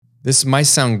This might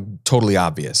sound totally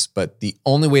obvious, but the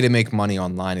only way to make money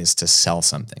online is to sell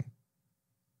something.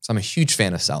 So I'm a huge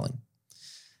fan of selling.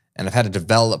 And I've had to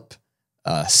develop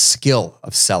a skill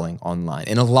of selling online.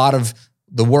 And a lot of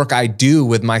the work I do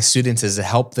with my students is to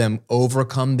help them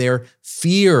overcome their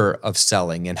fear of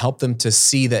selling and help them to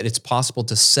see that it's possible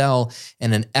to sell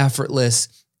in an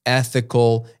effortless,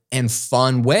 ethical, and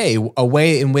fun way, a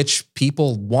way in which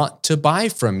people want to buy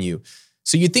from you.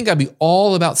 So you'd think I'd be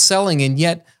all about selling, and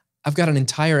yet I've got an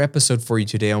entire episode for you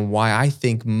today on why I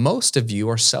think most of you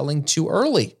are selling too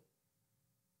early.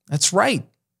 That's right.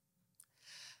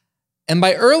 And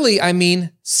by early, I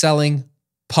mean selling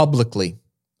publicly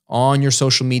on your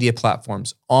social media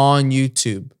platforms, on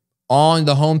YouTube, on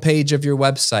the homepage of your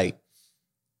website.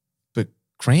 But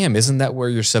Graham, isn't that where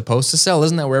you're supposed to sell?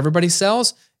 Isn't that where everybody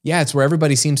sells? Yeah, it's where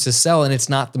everybody seems to sell, and it's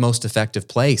not the most effective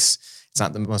place. It's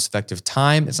not the most effective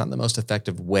time. It's not the most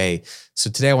effective way. So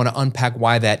today I want to unpack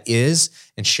why that is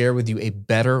and share with you a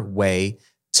better way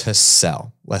to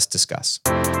sell. Let's discuss.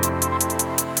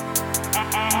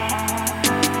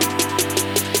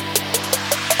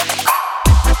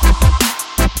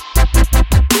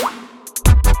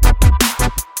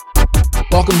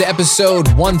 Welcome to episode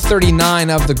 139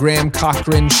 of The Graham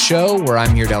Cochran Show, where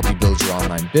I'm here to help you build your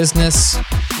online business,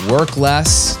 work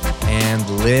less, and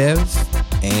live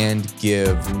and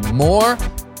give more.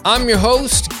 I'm your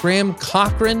host, Graham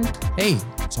Cochran. Hey,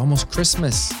 it's almost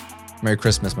Christmas. Merry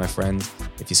Christmas, my friends.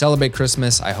 If you celebrate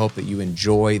Christmas, I hope that you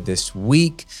enjoy this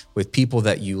week with people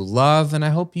that you love, and I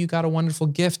hope you got a wonderful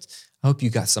gift. I hope you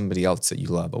got somebody else that you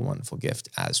love a wonderful gift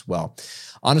as well.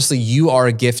 Honestly, you are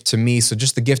a gift to me, so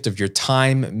just the gift of your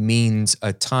time means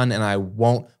a ton, and I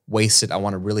won't waste it. I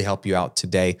want to really help you out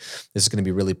today. This is going to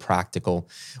be really practical.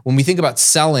 When we think about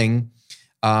selling,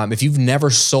 if you've never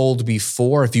sold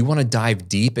before, if you want to dive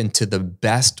deep into the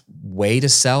best way to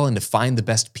sell and to find the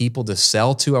best people to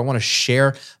sell to, I want to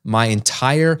share my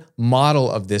entire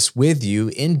model of this with you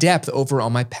in depth over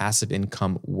on my passive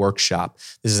income workshop.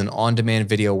 This is an on-demand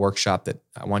video workshop that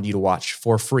I want you to watch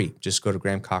for free. Just go to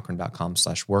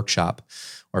grahamcochran.com/workshop.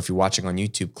 Or if you're watching on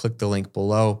YouTube, click the link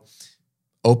below,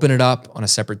 open it up on a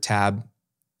separate tab,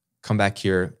 come back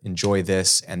here, enjoy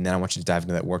this, and then I want you to dive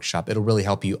into that workshop. It'll really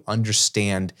help you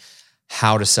understand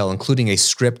how to sell, including a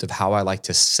script of how I like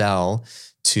to sell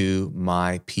to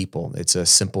my people. It's a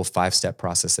simple 5-step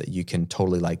process that you can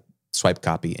totally swipe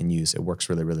copy and use. It works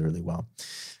really, really, really well.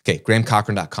 Okay,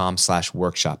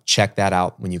 grahamcochran.com/workshop. Check that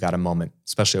out when you got a moment,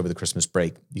 especially over the Christmas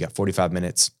break. You got 45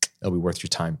 minutes. It'll be worth your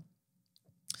time.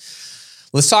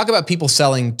 Let's talk about people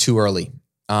selling too early.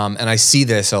 And I see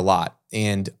this a lot.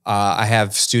 And I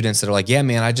have students that are like, yeah,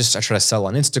 man, I try to sell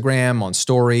on Instagram, on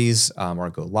stories, or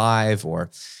go live,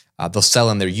 or they'll sell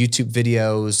in their YouTube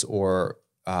videos, or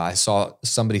I saw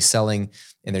somebody selling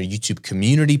in their YouTube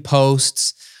community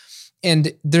posts.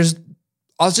 And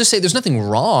I'll just say there's nothing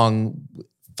wrong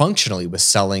functionally with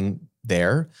selling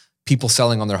there. People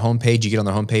selling on their homepage, you get on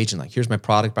their homepage and here's my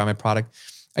product, buy my product.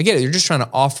 I get it. You're just trying to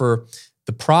offer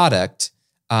the product.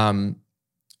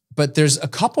 But there's a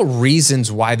couple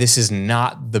reasons why this is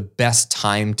not the best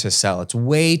time to sell. It's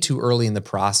way too early in the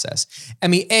process. I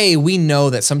mean, we know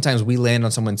that sometimes we land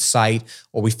on someone's site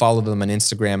or we follow them on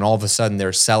Instagram and all of a sudden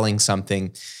they're selling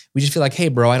something. We just feel like, hey,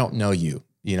 bro, I don't know you,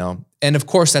 And of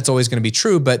course, that's always going to be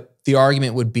true, but the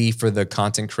argument would be for the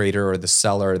content creator or the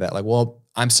seller that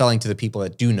I'm selling to the people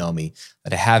that do know me,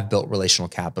 that I have built relational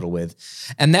capital with.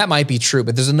 And that might be true,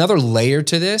 but there's another layer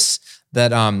to this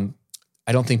that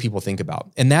I don't think people think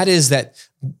about. And that is that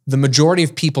the majority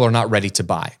of people are not ready to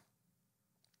buy,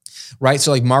 right?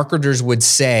 So marketers would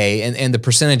say, and the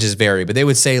percentages vary, but they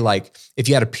would say if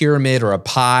you had a pyramid or a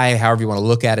pie, however you want to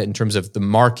look at it in terms of the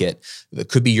market, that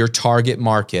could be your target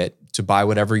market to buy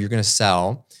whatever you're going to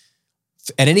sell.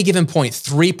 At any given point,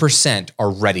 3% are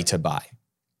ready to buy,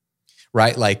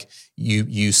 right?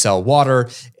 You sell water.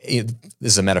 This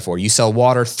is a metaphor. You sell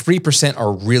water. 3%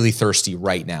 are really thirsty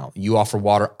right now. You offer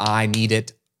water. I need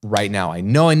it right now. I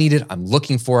know I need it. I'm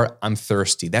looking for it. I'm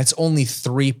thirsty. That's only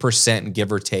 3%,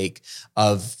 give or take,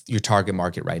 of your target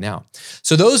market right now.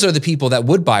 So those are the people that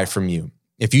would buy from you.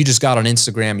 If you just got on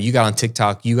Instagram, you got on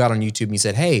TikTok, you got on YouTube, and you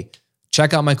said, hey,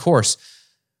 check out my course.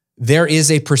 There is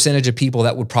a percentage of people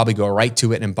that would probably go right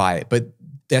to it and buy it, but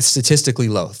that's statistically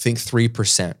low. Think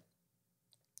 3%.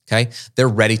 Okay, they're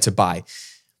ready to buy.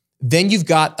 Then you've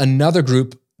got another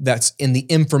group that's in the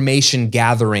information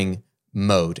gathering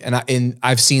mode. And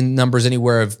I've seen numbers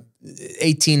anywhere of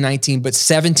 18, 19, but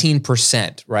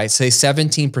 17%, right? Say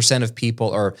 17% of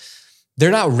people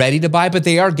they're not ready to buy, but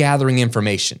they are gathering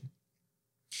information.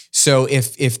 So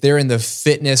if they're in the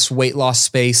fitness weight loss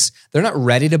space, they're not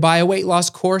ready to buy a weight loss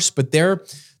course, but they're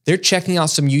They're checking out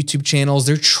some YouTube channels.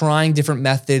 They're trying different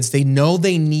methods. They know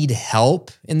they need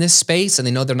help in this space, and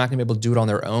they know they're not going to be able to do it on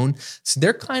their own. So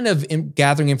they're kind of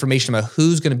gathering information about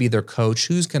who's going to be their coach,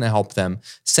 who's going to help them.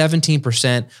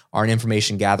 17% are in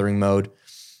information gathering mode.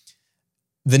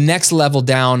 The next level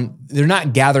down, they're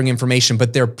not gathering information,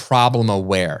 but they're problem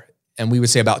aware. And we would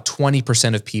say about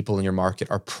 20% of people in your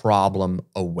market are problem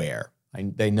aware.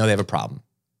 They know they have a problem.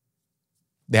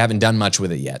 They haven't done much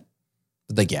with it yet.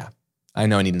 But like, yeah, I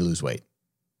know I need to lose weight.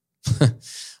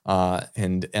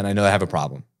 and I know I have a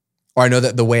problem. Or I know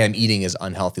that the way I'm eating is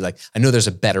unhealthy. Like, I know there's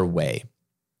a better way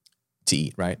to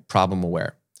eat, right? Problem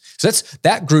aware. So that's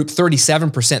that group,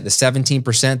 37%, the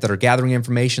 17% that are gathering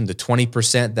information, the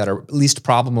 20% that are at least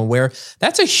problem aware.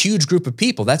 That's a huge group of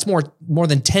people. That's more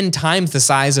than 10 times the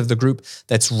size of the group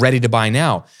that's ready to buy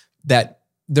now, that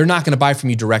they're not going to buy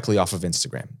from you directly off of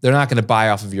Instagram. They're not going to buy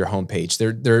off of your homepage.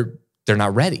 They're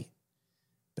not ready.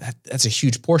 That's a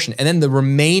huge portion. And then the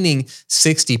remaining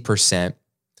 60%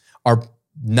 are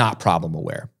not problem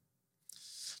aware.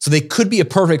 So they could be a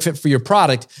perfect fit for your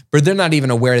product, but they're not even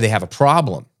aware they have a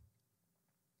problem.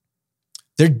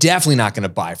 They're definitely not going to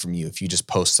buy from you if you just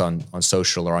post on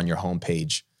social or on your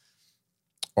homepage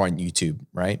or on YouTube,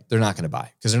 right? They're not going to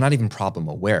buy because they're not even problem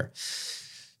aware.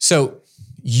 So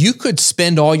you could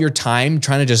spend all your time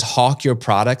trying to just hawk your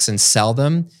products and sell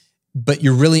them, but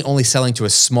you're really only selling to a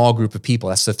small group of people.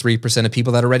 That's the 3% of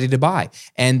people that are ready to buy.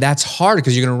 And that's hard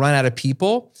because you're going to run out of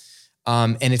people.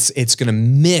 And it's going to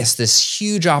miss this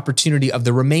huge opportunity of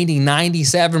the remaining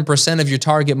 97% of your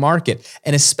target market.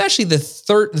 And especially the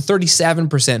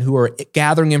 37% who are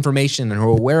gathering information and who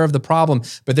are aware of the problem,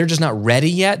 but they're just not ready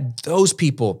yet. Those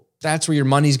people, that's where your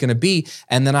money's going to be.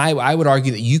 And then I would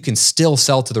argue that you can still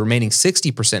sell to the remaining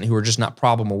 60% who are just not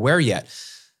problem aware yet.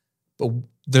 But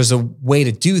there's a way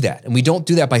to do that. And we don't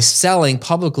do that by selling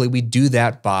publicly. We do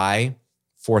that by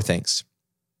 4 things: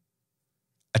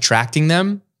 attracting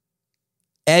them,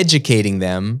 educating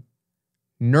them,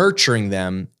 nurturing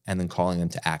them, and then calling them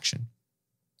to action.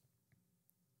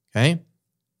 Okay?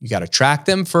 You got to attract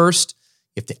them first.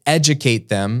 You have to educate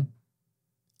them.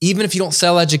 Even if you don't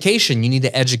sell education, you need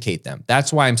to educate them.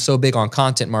 That's why I'm so big on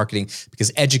content marketing,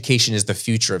 because education is the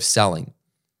future of selling.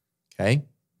 Okay?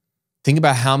 Think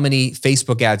about how many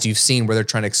Facebook ads you've seen where they're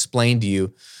trying to explain to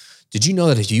you, did you know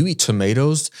that if you eat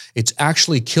tomatoes, it's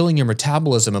actually killing your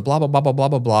metabolism and blah, blah, blah, blah, blah,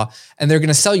 blah, blah. And they're going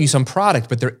to sell you some product,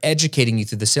 but they're educating you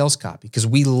through the sales copy, because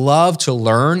we love to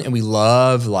learn and we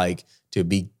love to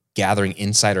be gathering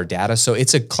insider data. So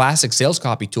it's a classic sales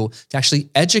copy tool to actually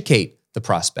educate the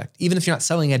prospect. Even if you're not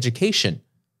selling education,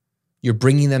 you're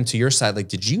bringing them to your side. Like,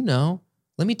 did you know?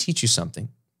 Let me teach you something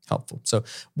helpful. So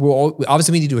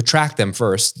obviously we need to attract them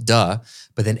first, duh.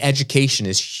 But then education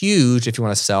is huge if you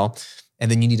want to sell. And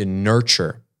then you need to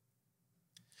nurture.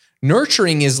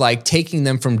 Nurturing is like taking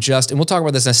them from just, and we'll talk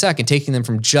about this in a second, taking them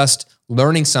from just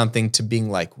learning something to being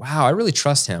like, wow, I really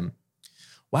trust him.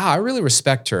 Wow, I really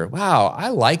respect her. Wow, I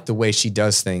like the way she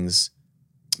does things.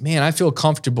 Man, I feel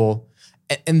comfortable.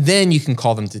 And then you can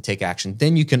call them to take action.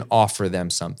 Then you can offer them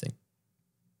something.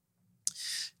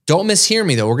 Don't mishear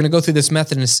me though. We're going to go through this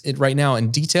method right now in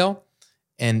detail.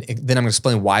 And then I'm going to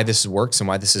explain why this works and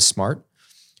why this is smart.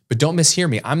 But don't mishear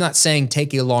me. I'm not saying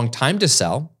take a long time to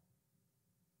sell.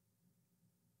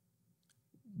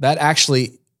 That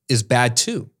actually is bad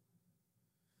too.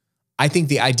 I think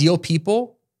the ideal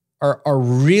people are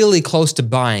really close to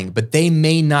buying, but they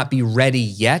may not be ready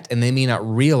yet and they may not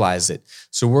realize it.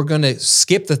 So we're going to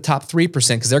skip the top 3%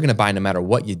 because they're going to buy no matter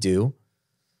what you do.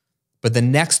 But the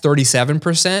next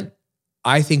 37%,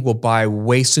 I think will buy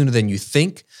way sooner than you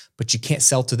think, but you can't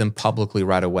sell to them publicly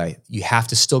right away. You have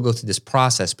to still go through this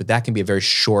process, but that can be a very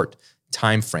short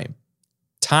time frame.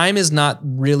 Time is not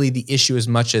really the issue as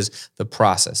much as the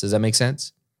process. Does that make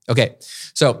sense? Okay,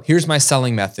 so here's my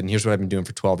selling method, and here's what I've been doing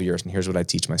for 12 years, and here's what I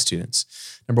teach my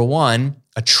students. Number 1,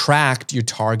 attract your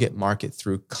target market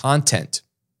through content.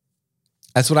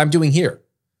 That's what I'm doing here.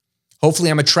 Hopefully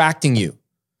I'm attracting you.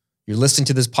 You're listening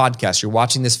to this podcast, you're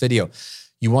watching this video.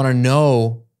 You want to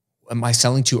know, am I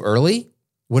selling too early?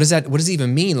 What does it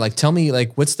even mean? Like, tell me,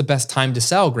 like, what's the best time to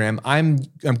sell, Graham? I'm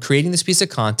creating this piece of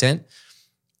content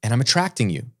and I'm attracting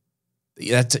you.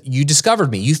 You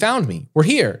discovered me. You found me. We're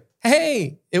here.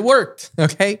 Hey, it worked.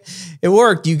 Okay. It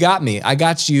worked. You got me. I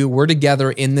got you. We're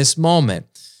together in this moment.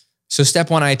 So step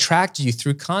 1, I attract you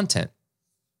through content.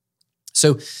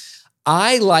 So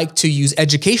I like to use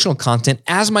educational content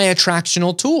as my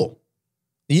attractional tool.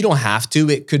 You don't have to.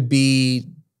 It could be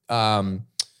a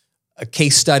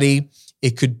case study.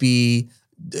 It could be,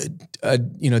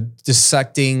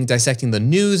 dissecting the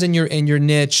news in your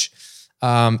niche.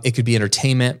 It could be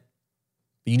entertainment.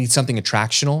 but you need something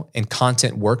attractional, and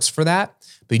content works for that.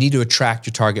 But you need to attract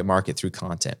your target market through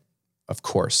content, of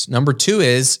course. Number 2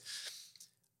 is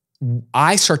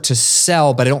I start to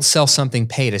sell, but I don't sell something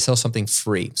paid. I sell something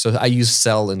free. So I use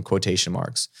sell in quotation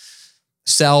marks.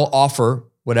 Sell, offer,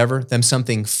 whatever, them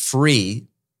something free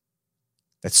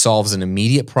that solves an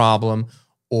immediate problem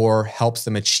or helps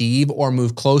them achieve or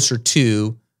move closer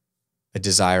to a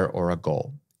desire or a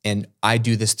goal. And I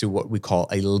do this through what we call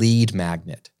a lead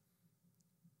magnet.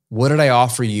 What did I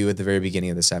offer you at the very beginning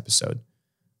of this episode?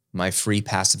 My free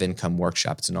passive income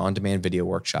workshop. It's an on-demand video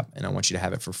workshop, and I want you to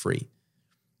have it for free.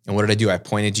 And what did I do? I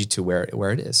pointed you to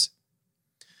where it is.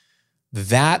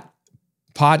 That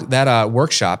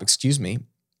workshop,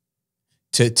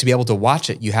 to be able to watch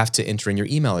it, you have to enter in your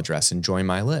email address and join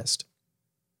my list.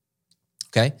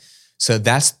 Okay? So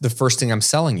that's the first thing I'm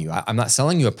selling you. I'm not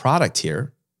selling you a product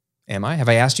here, am I? Have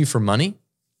I asked you for money?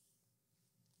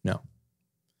 No.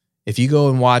 If you go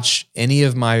and watch any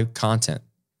of my content,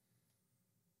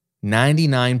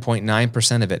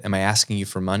 99.9% of it, am I asking you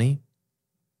for money?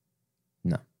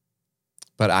 No.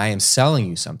 But I am selling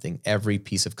you something, every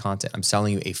piece of content. I'm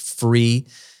selling you a free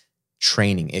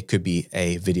training. It could be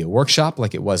a video workshop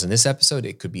like it was in this episode.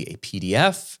 It could be a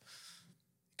PDF.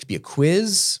 It could be a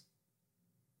quiz.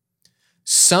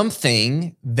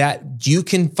 Something that you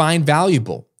can find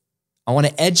valuable. I want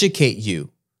to educate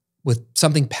you with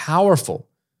something powerful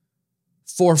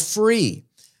for free.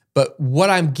 But what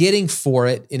I'm getting for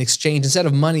it in exchange, instead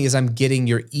of money, is I'm getting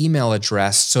your email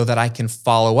address so that I can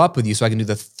follow up with you. So I can do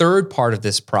the third part of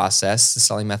this process, the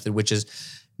selling method, which is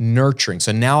nurturing.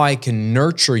 So now I can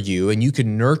nurture you, and you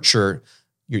can nurture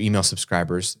your email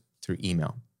subscribers through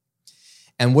email.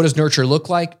 And what does nurture look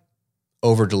like?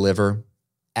 Over deliver,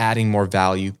 adding more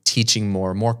value, teaching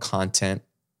more content,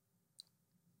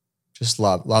 just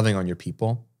loving on your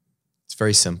people. It's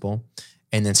very simple.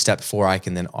 And then step 4, I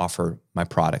can then offer my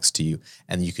products to you,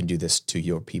 and you can do this to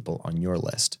your people on your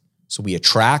list. So we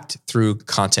attract through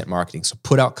content marketing. So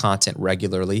put out content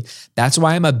regularly. That's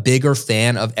why I'm a bigger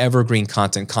fan of evergreen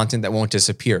content that won't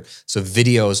disappear. So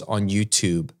videos on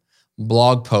YouTube,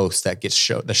 blog posts that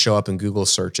show up in Google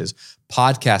searches,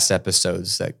 podcast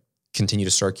episodes that continue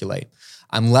to circulate.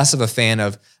 I'm less of a fan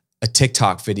of a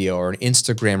TikTok video or an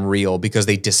Instagram reel because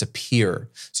they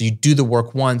disappear. So you do the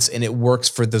work once and it works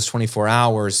for those 24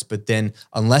 hours, but then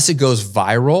unless it goes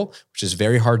viral, which is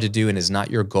very hard to do and is not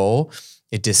your goal,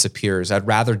 it disappears. I'd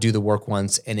rather do the work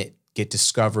once and it get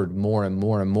discovered more and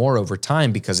more and more over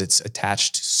time because it's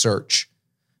attached to search,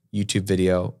 YouTube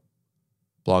video,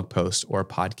 blog post, or a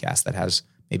podcast that has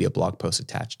maybe a blog post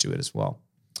attached to it as well.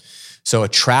 So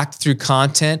attract through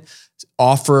content,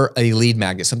 offer a lead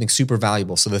magnet, something super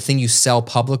valuable. So the thing you sell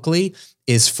publicly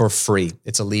is for free.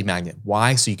 It's a lead magnet.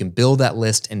 Why? So you can build that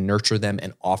list and nurture them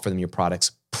and offer them your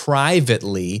products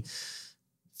privately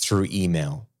through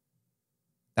email.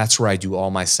 That's where I do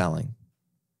all my selling.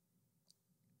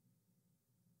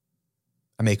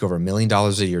 I make over $1 million a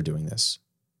year doing this.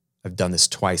 I've done this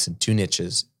twice in 2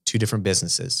 niches, 2 different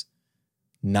businesses.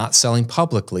 Not selling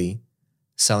publicly,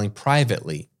 selling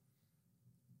privately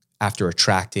after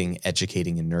attracting,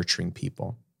 educating, and nurturing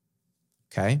people.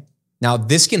 Okay? Now,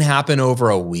 this can happen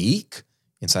over a week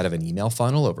inside of an email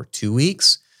funnel, over 2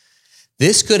 weeks.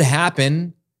 This could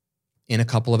happen in a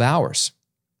couple of hours.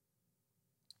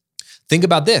 Think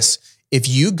about this. If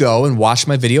you go and watch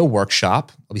my video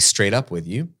workshop, I'll be straight up with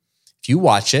you. If you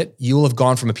watch it, you will have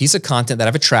gone from a piece of content that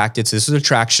I've attracted. So this is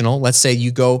attractional. Let's say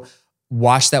you go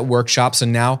watch that workshop. So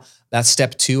now that's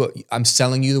step 2. I'm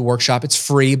selling you the workshop. It's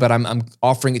free, but I'm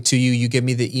offering it to you. You give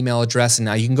me the email address and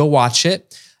now you can go watch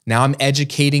it. Now I'm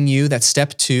educating you. That's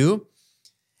step 2.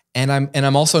 And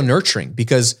I'm also nurturing,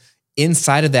 because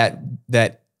inside of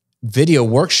that video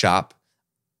workshop,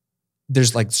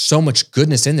 there's like so much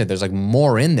goodness in there. There's like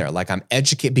more in there. Like I'm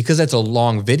educating, because that's a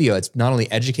long video. It's not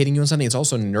only educating you on something, it's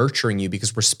also nurturing you,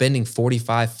 because we're spending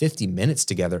 45, 50 minutes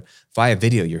together via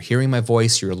video. You're hearing my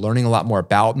voice. You're learning a lot more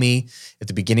about me. At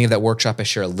the beginning of that workshop, I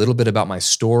share a little bit about my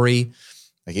story.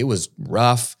 Like it was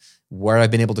rough, where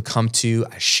I've been able to come to.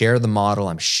 I share the model.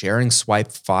 I'm sharing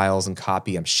swipe files and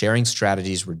copy. I'm sharing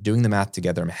strategies. We're doing the math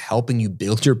together. I'm helping you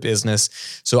build your business.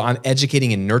 So I'm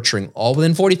educating and nurturing all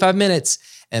within 45 minutes.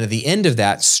 And at the end of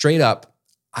that, straight up,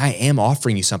 I am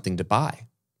offering you something to buy.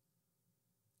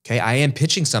 Okay, I am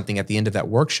pitching something at the end of that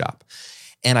workshop.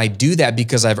 And I do that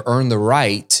because I've earned the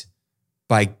right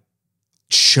by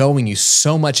showing you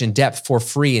so much in depth for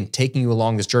free and taking you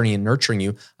along this journey and nurturing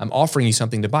you. I'm offering you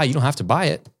something to buy. You don't have to buy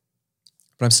it,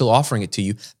 but I'm still offering it to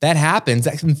you. That happens.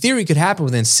 That in theory could happen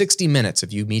within 60 minutes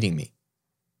of you meeting me.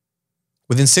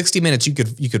 Within 60 minutes, you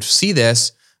could see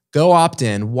this, Go opt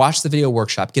in, watch the video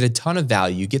workshop, get a ton of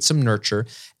value, get some nurture,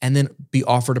 and then be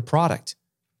offered a product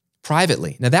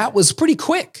privately. Now that was pretty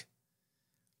quick.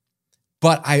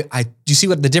 But do you see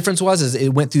what the difference was? Is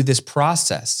it went through this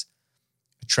process,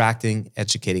 attracting,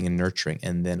 educating, and nurturing,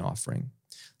 and then offering.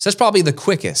 So that's probably the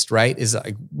quickest, right? Is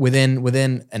like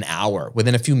within an hour,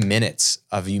 within a few minutes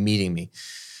of you meeting me.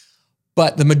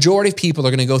 But the majority of people are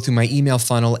going to go through my email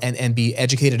funnel and be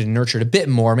educated and nurtured a bit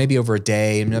more, maybe over a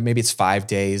day, maybe it's 5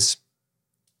 days,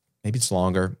 maybe it's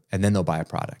longer, and then they'll buy a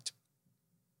product.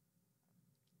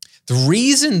 The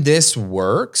reason this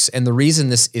works and the reason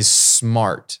this is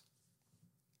smart,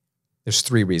 there's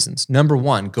 3 reasons. Number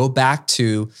 1, go back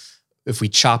to if we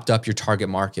chopped up your target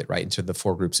market, right, into the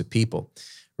 4 groups of people.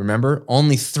 Remember,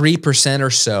 only 3% or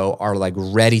so are like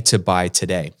ready to buy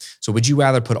today. So would you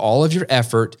rather put all of your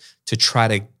effort to try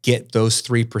to get those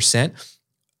 3%?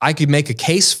 I could make a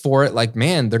case for it like,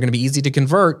 man, they're going to be easy to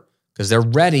convert because they're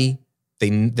ready. They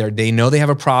know they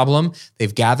have a problem.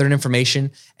 They've gathered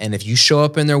information. And if you show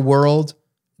up in their world,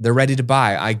 they're ready to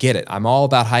buy. I get it. I'm all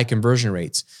about high conversion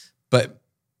rates. But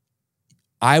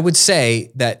I would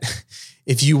say that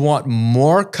if you want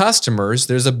more customers,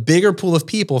 there's a bigger pool of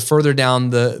people further down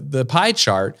the pie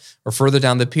chart or further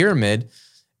down the pyramid.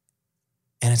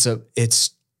 And it's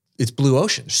blue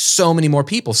ocean. There's so many more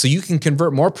people. So you can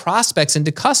convert more prospects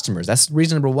into customers. That's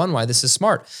reason number 1 why this is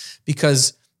smart.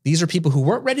 Because these are people who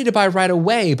weren't ready to buy right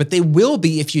away, but they will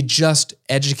be if you just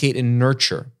educate and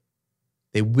nurture.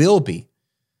 They will be.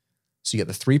 So you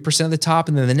get the 3% of the top,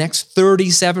 and then the next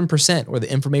 37%, or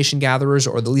the information gatherers,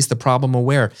 or at least the problem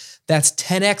aware. That's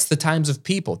 10x the times of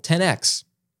people, 10x,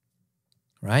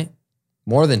 right?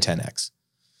 More than 10x.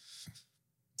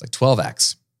 It's like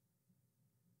 12x.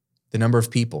 The number of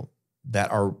people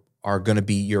that are going to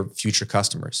be your future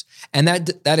customers. And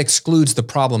that excludes the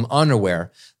problem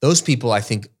unaware. Those people, I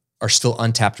think, are still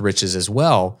untapped riches as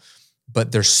well.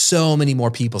 But there's so many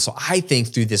more people. So I think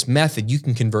through this method, you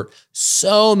can convert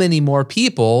so many more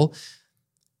people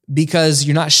because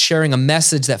you're not sharing a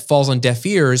message that falls on deaf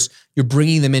ears. You're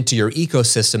bringing them into your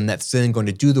ecosystem that's then going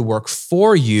to do the work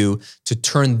for you to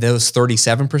turn those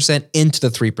 37% into the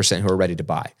 3% who are ready to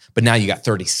buy. But now you got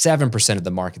 37% of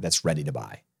the market that's ready to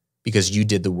buy because you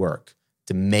did the work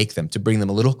to make them, to bring them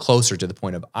a little closer to the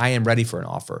point of, I am ready for an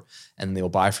offer, and they'll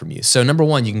buy from you. So number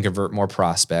 1, you can convert more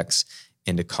prospects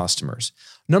into customers.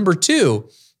 Number 2,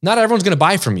 not everyone's going to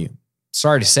buy from you.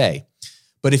 Sorry to say.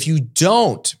 But if you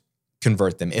don't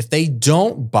convert them, if they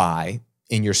don't buy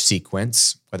in your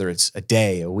sequence, whether it's a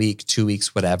day, a week, 2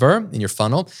 weeks, whatever, in your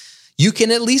funnel, you can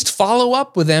at least follow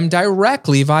up with them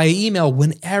directly via email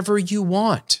whenever you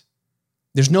want.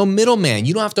 There's no middleman.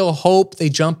 You don't have to hope they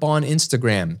jump on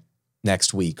Instagram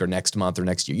next week or next month or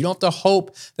next year. You don't have to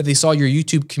hope that they saw your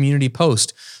YouTube community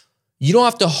post. You don't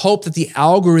have to hope that the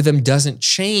algorithm doesn't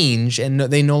change and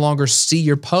they no longer see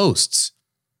your posts.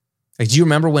 Like, do you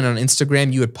remember when on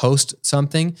Instagram you would post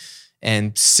something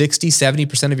and 60,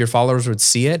 70% of your followers would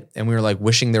see it, and we were like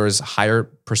wishing there was a higher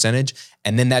percentage,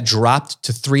 and then that dropped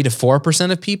to 3 to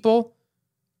 4% of people?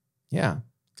 Yeah,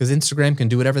 because Instagram can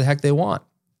do whatever the heck they want.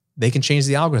 They can change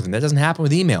the algorithm. That doesn't happen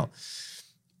with email.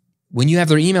 When you have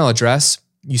their email address,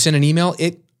 you send an email,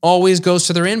 it always goes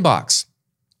to their inbox.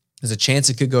 There's a chance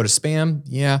it could go to spam.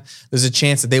 Yeah. There's a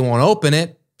chance that they won't open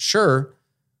it. Sure.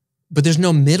 But there's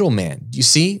no middleman. You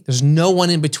see? There's no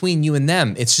one in between you and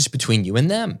them. It's just between you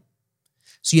and them.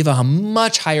 So you have a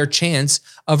much higher chance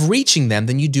of reaching them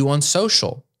than you do on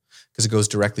social because it goes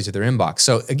directly to their inbox.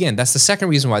 So again, that's the second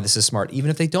reason why this is smart. Even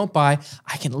if they don't buy,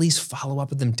 I can at least follow up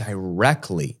with them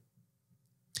directly.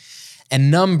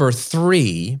 And number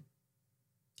 3,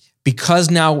 because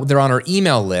now they're on our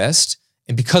email list,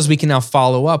 and because we can now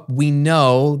follow up, we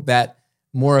know that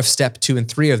more of step 2 and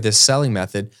 3 of this selling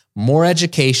method, more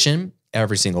education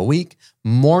every single week,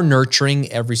 more nurturing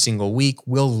every single week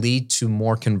will lead to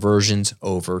more conversions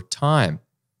over time.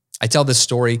 I tell this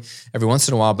story every once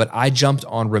in a while, but I jumped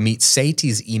on Ramit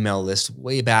Sethi's email list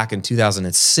way back in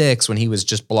 2006 when he was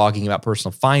just blogging about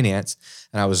personal finance,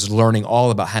 and I was learning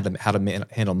all about how to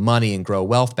handle money and grow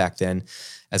wealth back then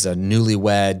as a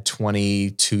newlywed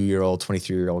 22-year-old,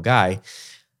 23-year-old guy.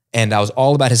 And I was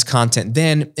all about his content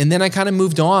then. And then I kind of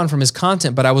moved on from his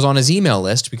content, but I was on his email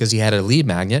list because he had a lead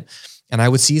magnet, and I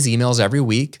would see his emails every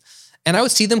week. And I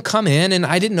would see them come in, and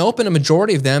I didn't open a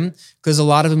majority of them because a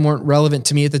lot of them weren't relevant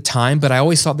to me at the time, but I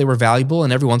always thought they were valuable.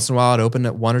 And every once in a while I'd open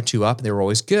 1 or 2 up, and they were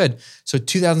always good. So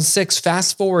 2006,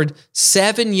 fast forward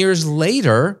 7 years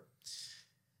later,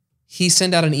 he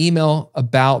sent out an email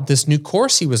about this new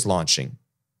course he was launching.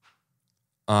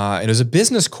 It was a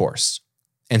business course.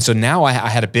 And so now I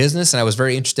had a business, and I was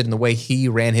very interested in the way he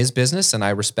ran his business, and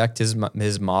I respect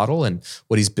his model and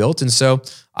what he's built. And so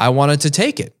I wanted to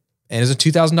take it. And it was a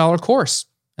 $2,000 course,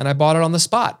 and I bought it on the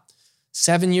spot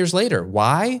 7 years later.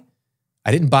 Why?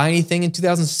 I didn't buy anything in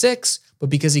 2006, but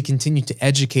because he continued to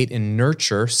educate and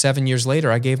nurture, 7 years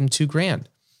later, I gave him $2,000.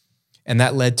 And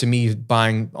that led to me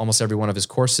buying almost every one of his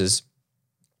courses,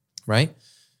 right?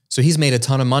 So he's made a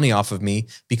ton of money off of me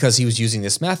because he was using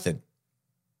this method.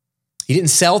 He didn't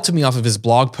sell to me off of his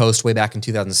blog post way back in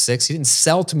 2006. He didn't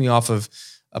sell to me off of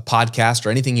a podcast or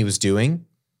anything he was doing.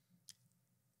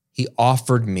 He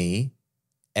offered me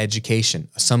education,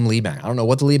 some lead magnet. I don't know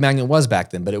what the lead magnet was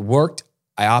back then, but it worked.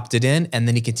 I opted in, and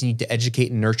then he continued to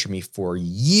educate and nurture me for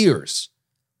years.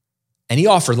 And he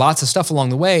offered lots of stuff along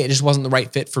the way. It just wasn't the right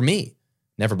fit for me.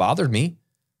 Never bothered me,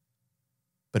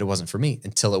 but it wasn't for me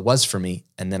until it was for me.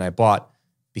 And then I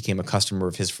became a customer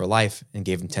of his for life, and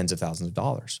gave him tens of thousands of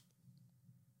dollars.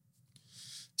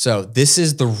 So this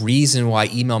is the reason why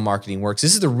email marketing works.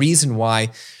 This is the reason why,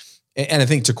 and I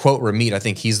think to quote Ramit, I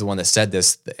think he's the one that said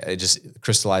this, it just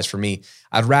crystallized for me.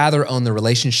 I'd rather own the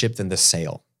relationship than the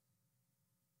sale.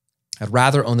 I'd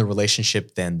rather own the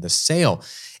relationship than the sale.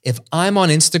 If I'm on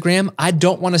Instagram, I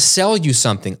don't want to sell you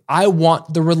something. I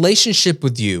want the relationship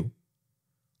with you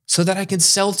so that I can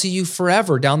sell to you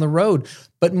forever down the road.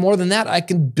 But more than that, I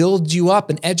can build you up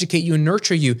and educate you and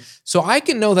nurture you so I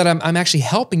can know that I'm actually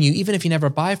helping you even if you never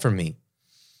buy from me.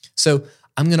 So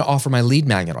I'm going to offer my lead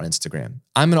magnet on Instagram.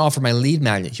 I'm going to offer my lead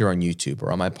magnet here on YouTube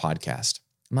or on my podcast.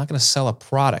 I'm not going to sell a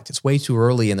product. It's way too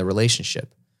early in the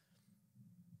relationship.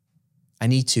 I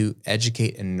need to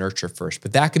educate and nurture first.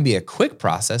 But that can be a quick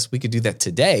process. We could do that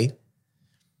today,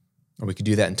 or we could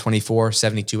do that in 24,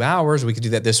 72 hours. We could do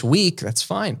that this week. That's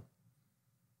fine.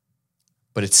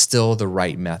 But it's still the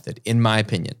right method, in my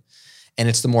opinion. And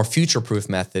it's the more future-proof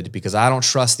method because I don't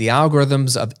trust the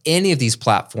algorithms of any of these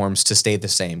platforms to stay the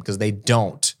same because they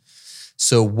don't.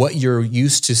 So what you're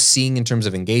used to seeing in terms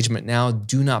of engagement now,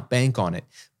 do not bank on it.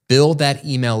 Build that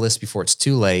email list before it's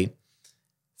too late.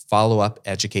 Follow up,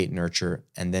 educate, nurture,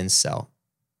 and then sell.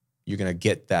 You're going to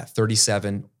get that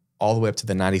 37 all the way up to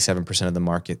the 97% of the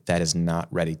market that is not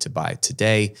ready to buy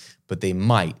today, but they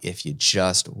might if you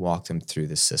just walk them through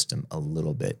the system a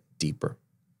little bit deeper.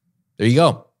 There you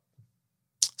go.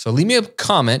 So leave me a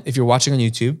comment if you're watching on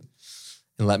YouTube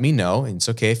and let me know, and it's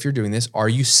okay if you're doing this, are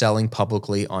you selling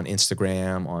publicly on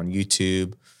Instagram, on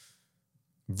YouTube,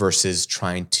 versus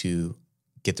trying to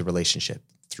get the relationship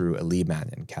through a lead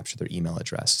magnet and capture their email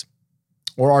address?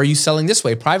 Or are you selling this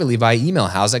way privately via email?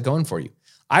 How's that going for you?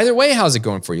 Either way, how's it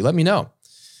going for you? Let me know.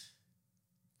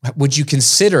 Would you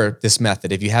consider this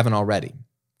method if you haven't already,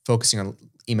 focusing on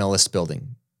email list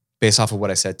building based off of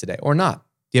what I said today or not?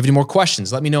 Do you have any more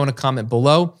questions? Let me know in a comment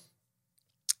below.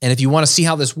 And if you want to see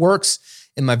how this works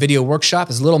in my video workshop,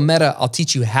 it's a little meta. I'll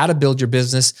teach you how to build your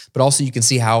business, but also you can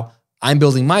see how I'm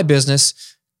building my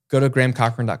business. Go to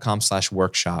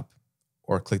grahamcochrane.com/workshop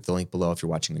or click the link below if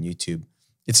you're watching on YouTube.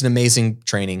 It's an amazing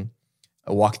training.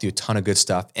 I'll walk through a ton of good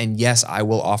stuff. And yes, I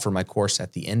will offer my course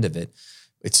at the end of it.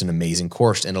 It's an amazing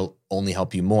course and it'll only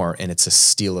help you more. And it's a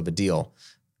steal of a deal.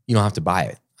 You don't have to buy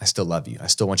it. I still love you. I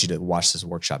still want you to watch this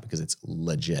workshop because it's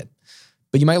legit.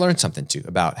 But you might learn something too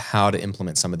about how to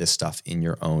implement some of this stuff in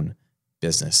your own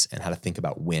business and how to think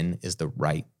about when is the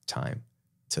right time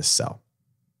to sell.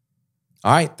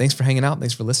 All right. Thanks for hanging out.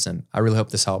 Thanks for listening. I really hope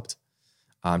this helped.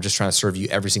 I'm just trying to serve you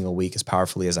every single week as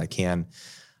powerfully as I can.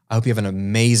 I hope you have an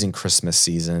amazing Christmas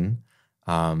season.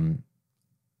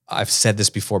 I've said this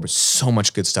before, but so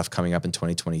much good stuff coming up in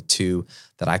 2022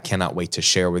 that I cannot wait to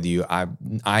share with you. I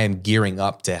am gearing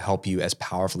up to help you as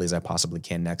powerfully as I possibly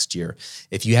can next year.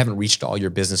 If you haven't reached all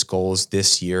your business goals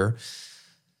this year,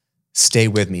 stay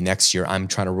with me next year. I'm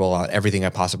trying to roll out everything I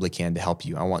possibly can to help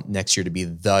you. I want next year to be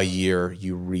the year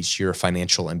you reach your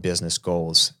financial and business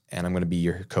goals. And I'm going to be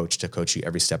your coach to coach you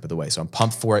every step of the way. So I'm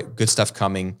pumped for it. Good stuff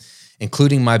coming,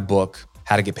 including my book,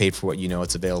 How to Get Paid for What You Know.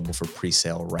 It's available for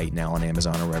pre-sale right now on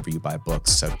Amazon or wherever you buy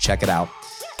books. So check it out.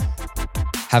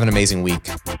 Have an amazing week.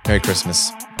 Merry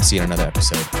Christmas. I'll see you in another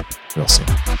episode real soon.